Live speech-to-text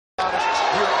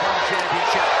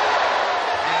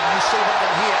see one of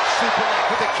them here. Superlek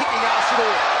with a kicking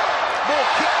arsenal. More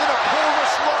kick than a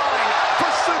porous line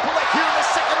for Superlek here in the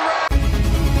second round.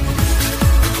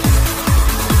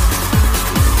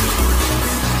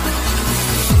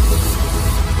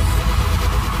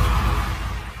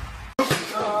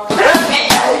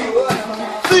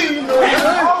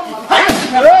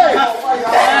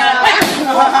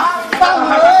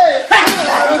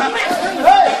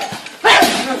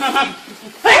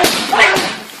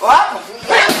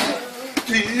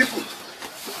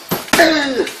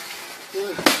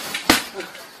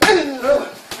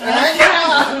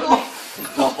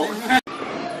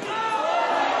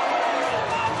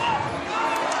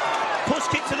 Push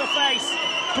kick to the face,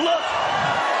 blood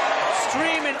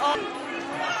streaming up,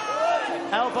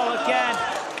 elbow again,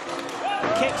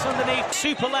 kicks underneath.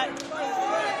 Superlek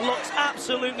looks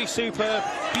absolutely superb,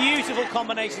 beautiful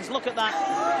combinations, look at that.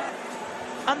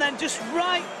 And then just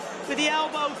right with the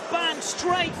elbow, bang,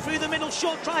 straight through the middle,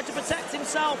 short, tries to protect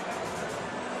himself,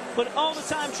 but all the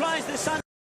time tries this.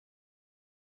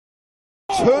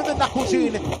 Turn the knuckles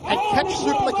in and catch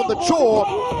Superlek on the jaw,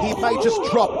 he may just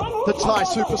drop the Thai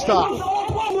superstar.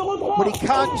 When he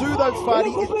can't do though,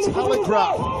 Fadi, is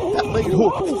telegraph that lead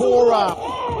hook, forearm,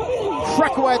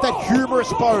 crack away at that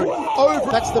humerus bone,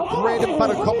 over. That's the bread and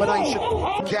butter combination.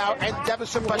 Zhao and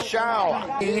Davison Bashao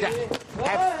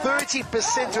have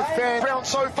 30% of fan round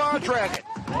so far, Dragon.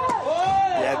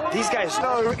 Yeah, these guys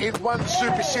know in one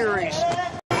Super Series.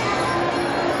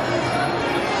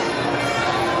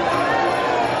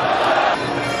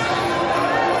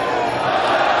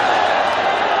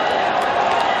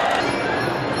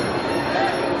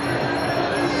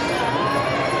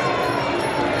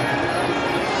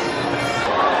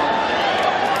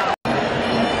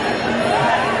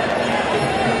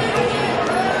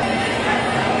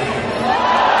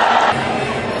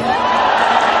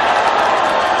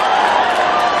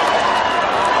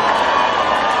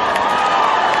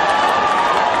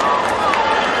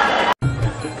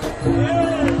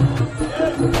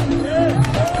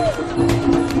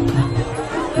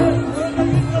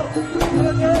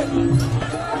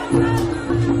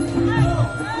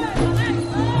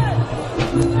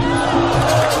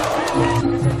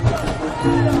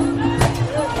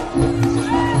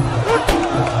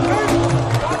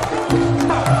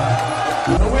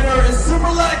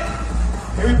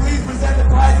 Can we please present the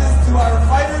prizes to our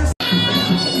fighters?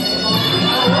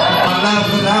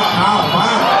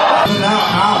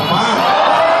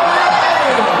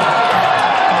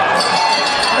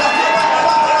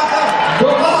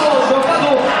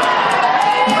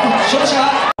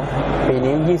 ปี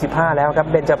นี้ 25 แล้วครับ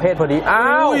เบญจเพศพอดีอ้า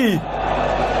ว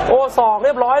โอ้ศอกเ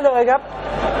รียบร้อยเลยครับ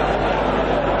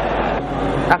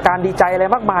อาการดีใจอะไร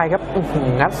มากมายครับ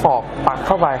งัดศอกปักเ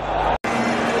ข้าไป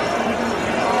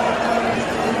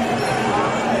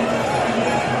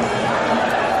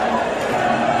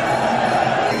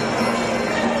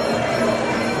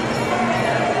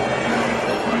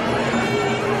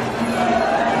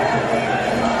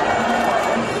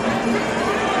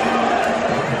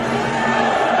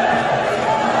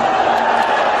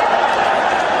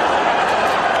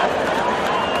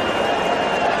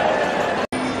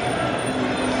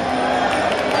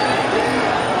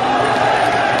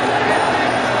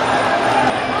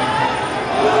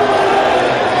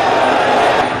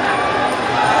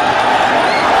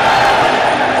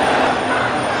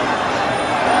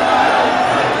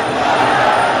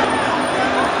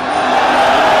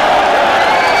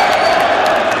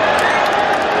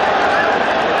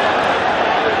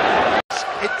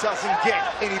Doesn't get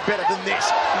any better than this.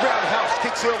 Roundhouse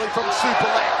kicks early from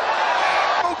Superlek.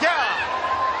 Oh, yeah.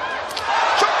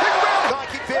 Jumping around. High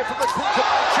kick there from the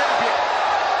Tom Champion.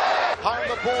 High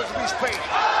on the balls of his feet.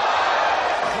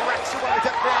 Cracks away with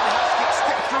that roundhouse kick.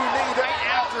 Step through knee right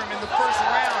after him in the first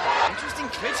round. Interesting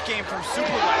pitch game from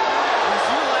Superlek. He's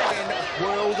utilizing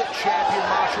world champion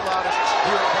martial artists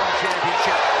here at One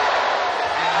Championship.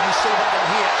 And you see one of them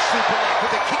here. Superlek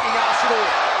with a kicking arsenal.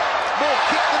 More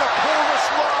kick than a porous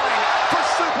line for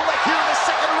Superlek here in the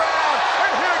second round.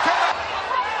 And here it comes.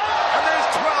 And there's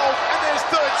 12, and there's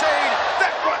 13.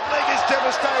 That right leg is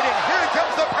devastating. Here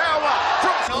comes the power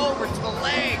from over to the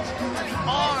legs, to the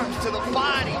arms, to the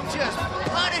body, just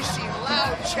punishing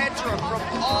loud Chetra from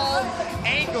all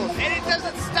angles. And it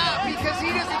doesn't stop because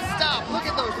he doesn't stop. Look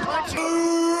at those punches.